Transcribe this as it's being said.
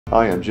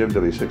Hi, I'm Jim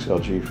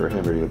W6LG for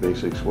Ham Radio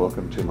Basics.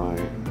 Welcome to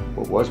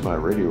what was my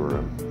radio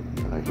room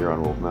here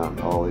on Wolf Mountain.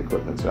 All the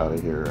equipment's out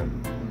of here,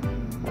 and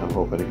I'm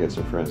hoping to get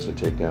some friends to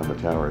take down the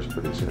towers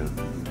pretty soon.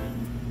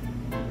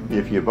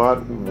 If you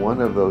bought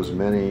one of those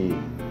many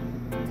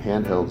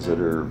handhelds that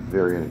are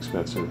very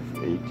inexpensive,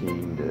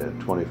 $18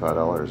 to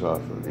 $25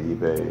 off of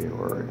eBay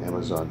or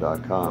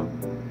Amazon.com,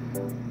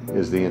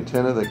 is the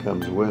antenna that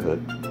comes with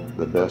it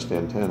the best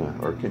antenna,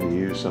 or can you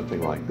use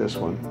something like this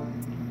one?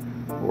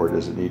 Or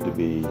does it need to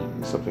be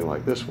something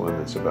like this one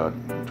that's about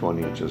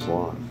 20 inches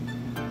long?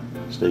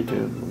 Stay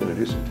tuned. We're going to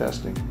do some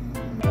testing.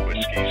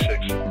 Whiskey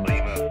 6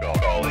 Lima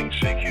calling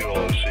CQ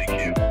low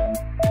CQ.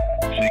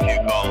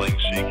 CQ calling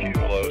CQ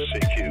low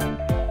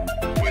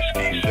CQ.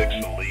 Whiskey 6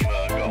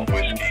 Lima Golf.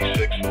 Whiskey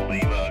 6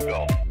 Lima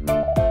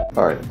Golf.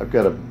 Alright, I've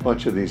got a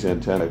bunch of these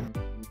antennas.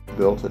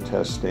 Built a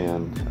test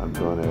stand. I'm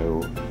going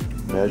to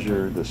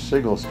measure the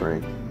signal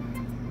strength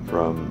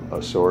from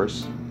a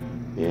source,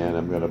 and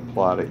I'm going to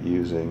plot it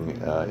using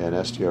an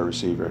SDR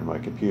receiver in my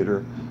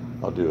computer.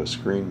 I'll do a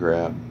screen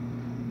grab.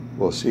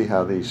 We'll see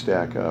how these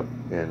stack up,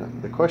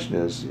 and the question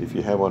is, if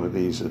you have one of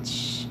these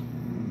that's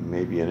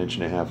maybe 1.5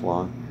 inches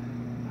long,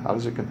 how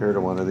does it compare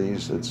to one of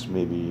these that's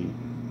maybe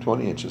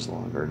 20 inches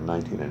long or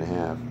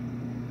 19.5?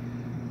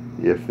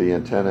 If the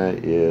antenna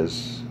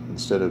is,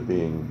 instead of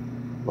being,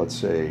 let's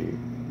say,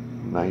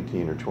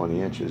 19 or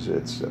 20 inches,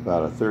 it's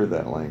about 1/3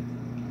 that length,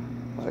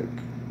 like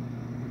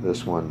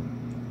this one,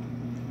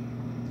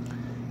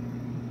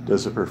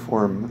 does it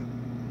perform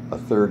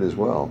 1/3 as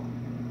well,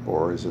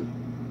 or is it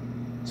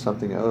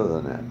something other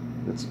than that?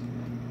 It's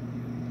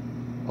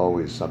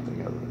always something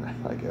other than that,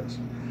 I guess.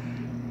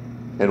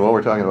 And while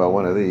we're talking about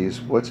one of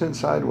these, what's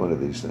inside one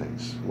of these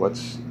things?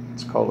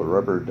 It's called a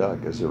rubber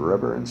duck. Is there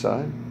rubber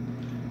inside?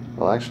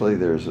 Well, actually,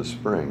 there's a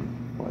spring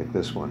like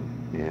this one,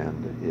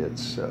 and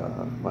it's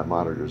my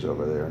monitor's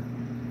over there.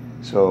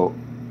 So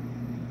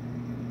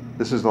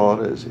this is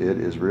all it is. It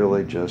is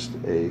really just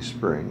a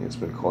spring. It's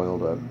been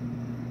coiled up.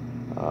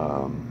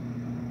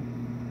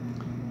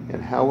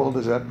 And how well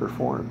does that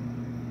perform?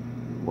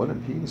 What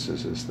impedance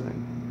is this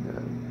thing?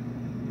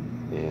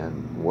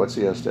 And what's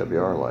the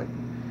SWR like?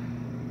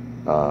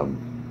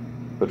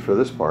 But for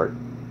this part,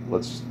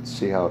 let's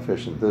see how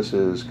efficient this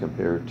is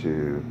compared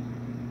to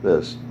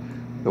this.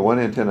 The one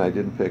antenna I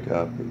didn't pick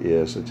up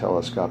is a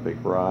telescopic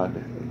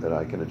rod that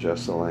I can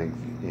adjust the length,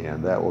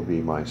 and that will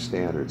be my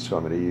standard. So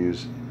I'm going to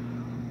use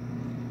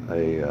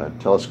a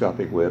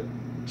telescopic whip,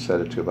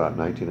 set it to about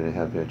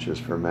 19.5 inches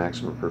for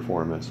maximum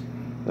performance,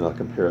 and I'll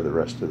compare the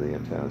rest of the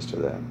antennas to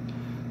that.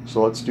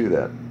 So let's do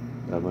that.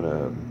 I'm going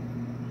to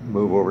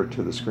move over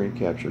to the screen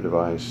capture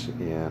device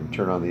and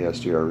turn on the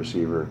SDR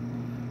receiver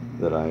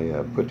that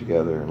I put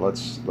together, and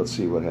let's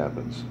see what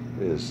happens.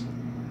 Is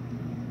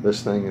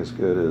this thing as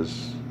good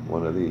as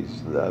one of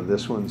these?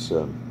 This one's,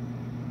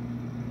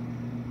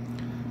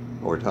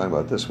 we're talking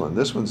about this one.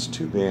 This one's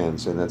 2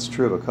 bands, and that's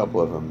true of a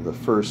couple of them. The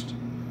first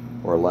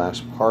or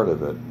last part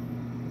of it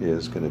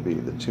is going to be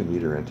the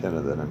 2-meter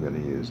antenna that I'm going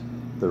to use.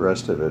 The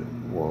rest of it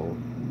will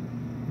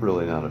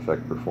really not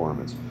affect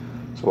performance.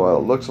 So while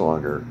it looks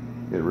longer,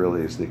 it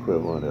really is the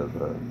equivalent of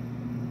a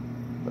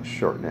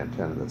shortened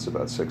antenna that's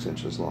about 6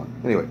 inches long.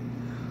 Anyway,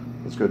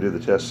 let's go do the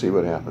test, see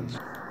what happens.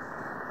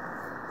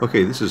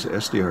 Okay, this is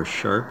SDR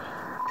sharp,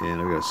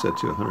 and I've got it set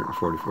to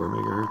 144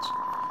 megahertz.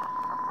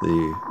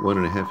 The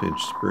 1.5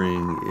 inch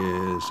spring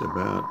is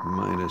about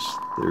minus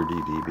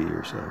 30 dB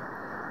or so.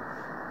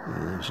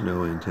 And there's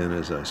no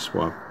antennas. I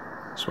swap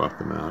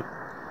them out.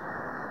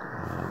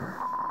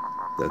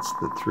 That's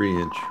the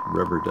 3-inch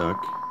rubber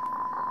duck.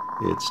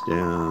 It's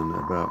down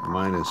about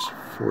minus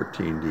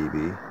 14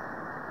 dB.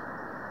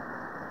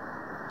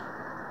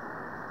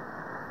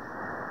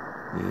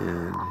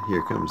 And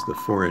here comes the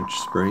 4-inch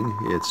spring.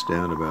 It's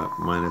down about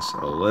minus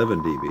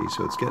 11 dB,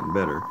 so it's getting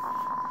better.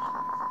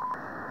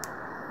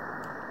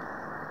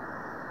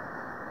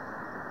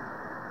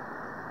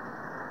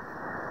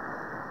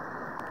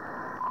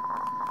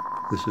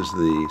 This is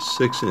the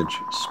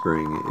 6-inch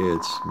spring.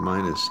 It's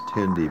minus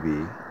 10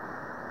 dB.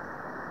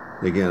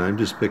 Again, I'm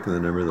just picking the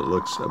number that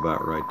looks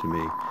about right to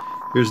me.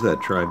 Here's that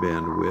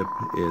Triband Whip.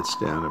 It's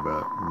down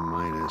about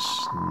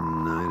minus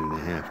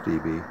 9.5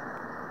 dB.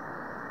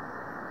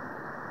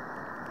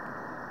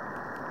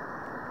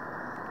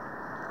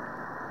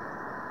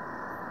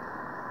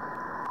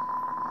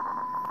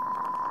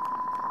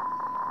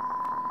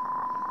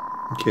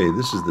 Okay,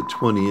 this is the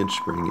 20-inch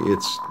spring.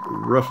 It's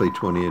roughly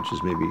 20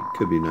 inches, maybe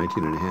could be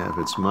 19.5.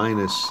 It's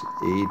minus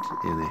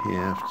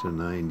 8.5 to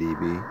 9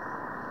 dB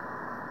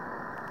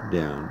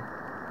down.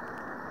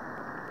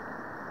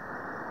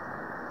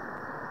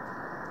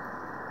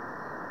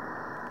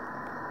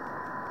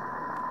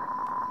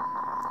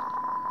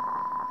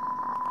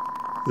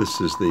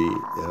 This is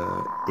the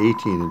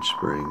 18-inch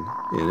spring,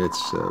 and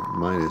it's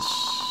minus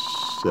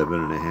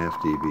 7.5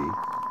 dB.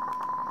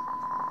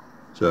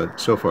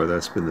 So far,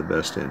 that's been the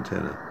best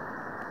antenna.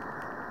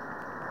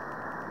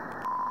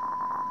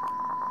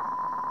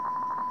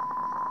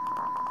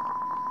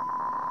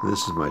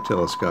 This is my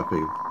telescopic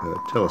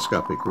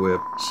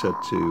whip set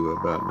to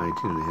about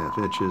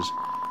 19.5 inches.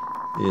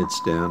 It's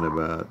down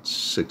about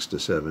 6 to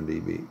 7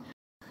 dB.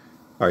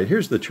 All right,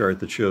 here's the chart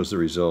that shows the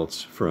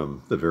results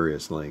from the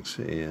various lengths,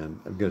 and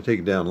I'm going to take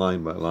it down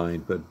line by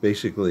line, but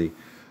basically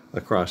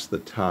across the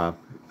top,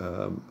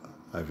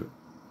 I've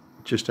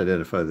just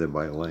identified them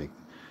by length.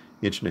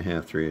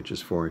 1.5, 3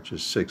 inches, 4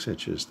 inches, 6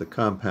 inches. The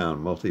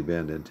compound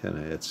multi-band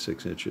antenna at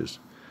 6 inches,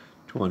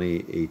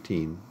 20,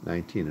 18,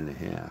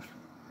 19.5.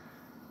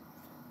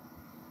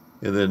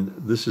 And then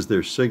this is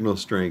their signal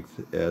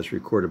strength as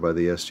recorded by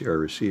the SDR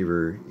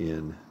receiver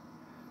in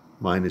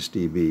minus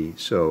dB.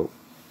 So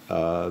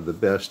the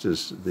best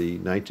is the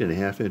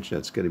 19.5 inch.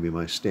 That's going to be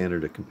my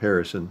standard of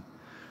comparison.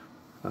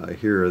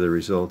 Here are the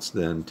results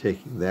then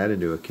taking that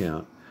into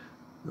account.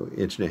 The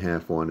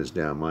 1.5 one is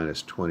down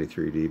minus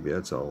 23 dB.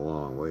 That's a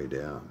long way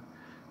down.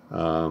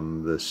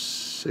 The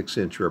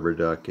 6-inch rubber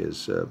duck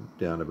is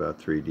down about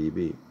 3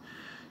 dB.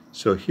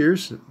 So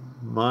here's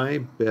my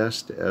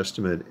best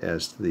estimate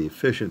as to the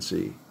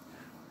efficiency.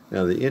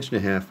 Now the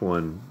 1.5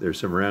 one, there's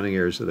some rounding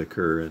errors that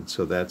occur, and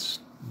so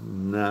that's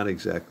not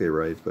exactly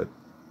right, but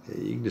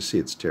you can just see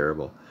it's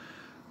terrible.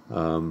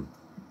 The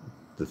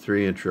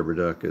 3-inch rubber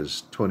duck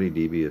is 20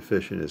 dB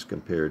efficient as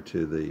compared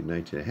to the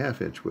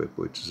 19.5 inch whip,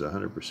 which is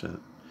 100%.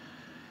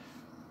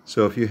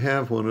 So if you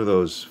have one of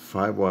those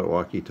 5-watt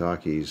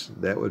walkie-talkies,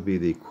 that would be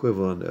the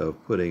equivalent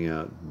of putting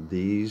out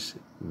these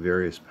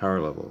various power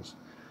levels.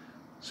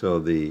 So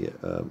the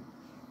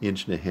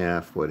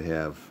 1.5 would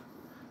have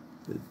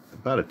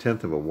about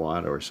 1/10 of a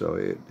watt or so.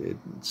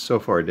 It's so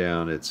far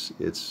down,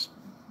 it's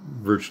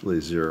virtually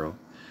zero.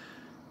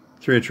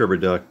 3-inch rubber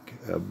duck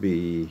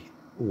be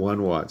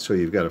 1 watt. So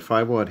you've got a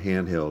 5-watt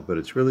handheld, but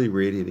it's really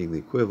radiating the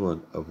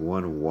equivalent of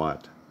 1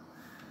 watt.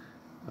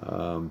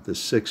 The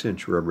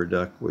 6-inch rubber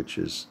duck, which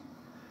is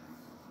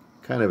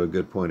kind of a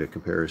good point of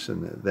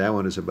comparison, that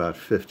one is about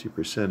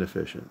 50%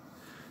 efficient.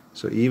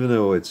 So even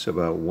though it's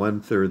about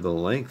 1/3 the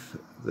length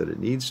that it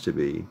needs to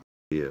be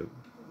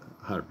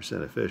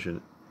 100%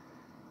 efficient,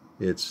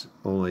 it's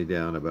only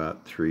down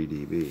about 3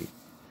 dB.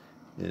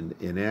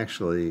 And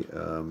actually,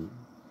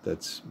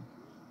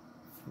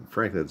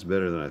 frankly, that's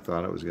better than I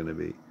thought it was going to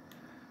be.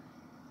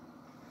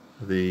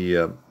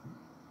 The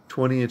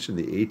 20-inch and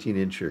the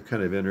 18-inch are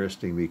kind of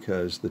interesting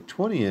because the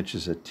 20-inch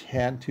is a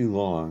tad too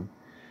long,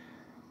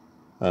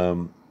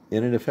 and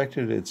it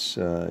affected its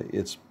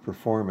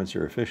performance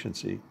or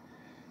efficiency.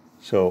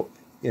 So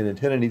an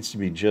antenna needs to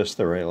be just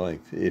the right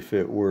length. If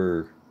it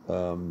were,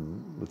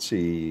 let's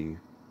see,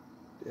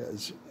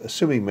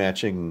 assuming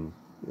matching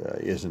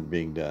isn't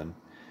being done,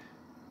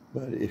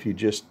 but if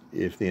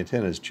the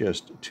antenna is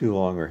just too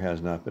long or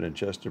has not been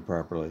adjusted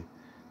properly,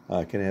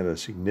 it can have a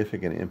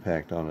significant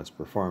impact on its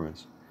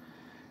performance.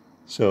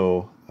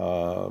 So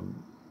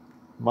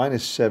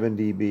minus 7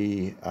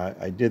 dB,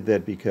 I did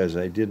that because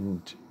I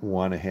didn't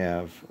want to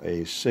have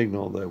a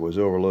signal that was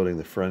overloading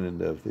the front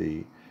end of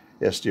the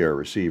SDR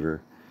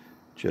receiver,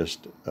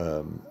 just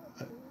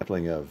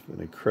sampling of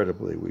an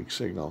incredibly weak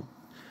signal.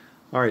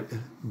 All right,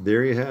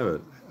 there you have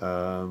it.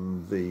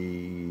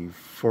 The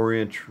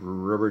 4-inch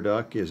rubber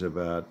duck is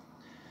about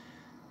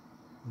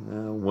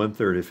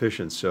 1/3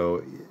 efficient.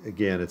 So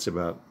again, it's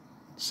about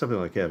something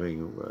like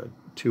having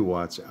 2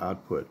 watts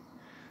output.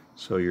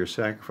 So you're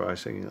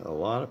sacrificing a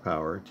lot of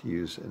power to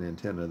use an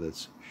antenna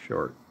that's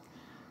short.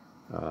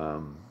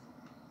 And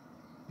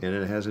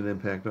it has an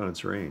impact on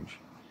its range.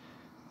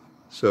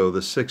 So the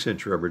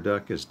 6-inch rubber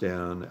duck is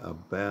down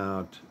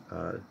about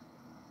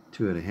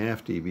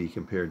 2.5 dB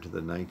compared to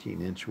the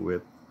 19-inch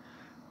whip.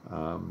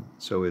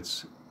 So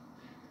it's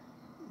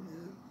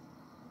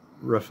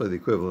roughly the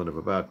equivalent of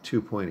about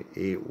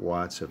 2.8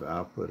 watts of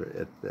output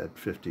at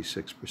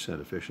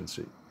 56%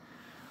 efficiency.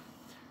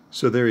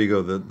 So there you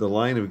go. The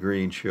line of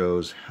green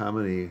shows how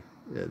many,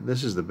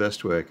 this is the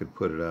best way I could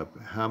put it up,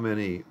 how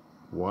many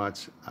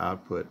watts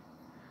output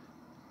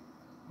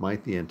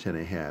might the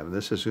antenna have. And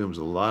this assumes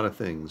a lot of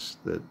things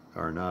that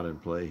are not in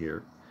play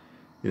here.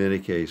 In any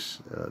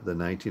case, the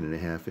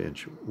 19.5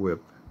 inch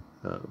whip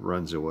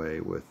runs away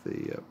with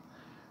the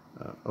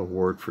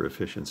award for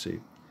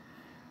efficiency.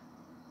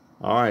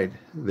 All right,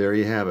 there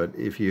you have it.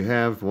 If you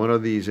have one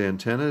of these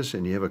antennas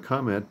and you have a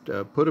comment,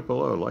 put it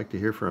below. I'd like to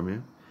hear from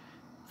you.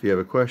 If you have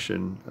a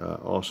question,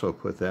 also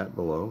put that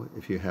below.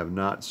 If you have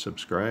not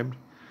subscribed,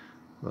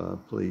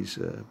 please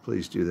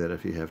do that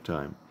if you have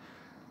time.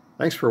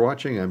 Thanks for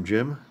watching. I'm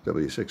Jim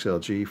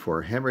W6LG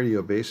for Ham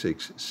Radio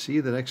Basics. See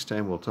you the next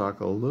time. We'll talk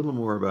a little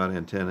more about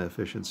antenna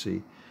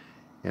efficiency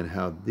and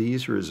how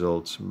these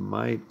results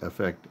might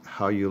affect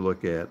how you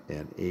look at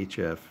an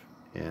HF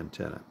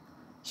antenna.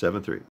 7-3.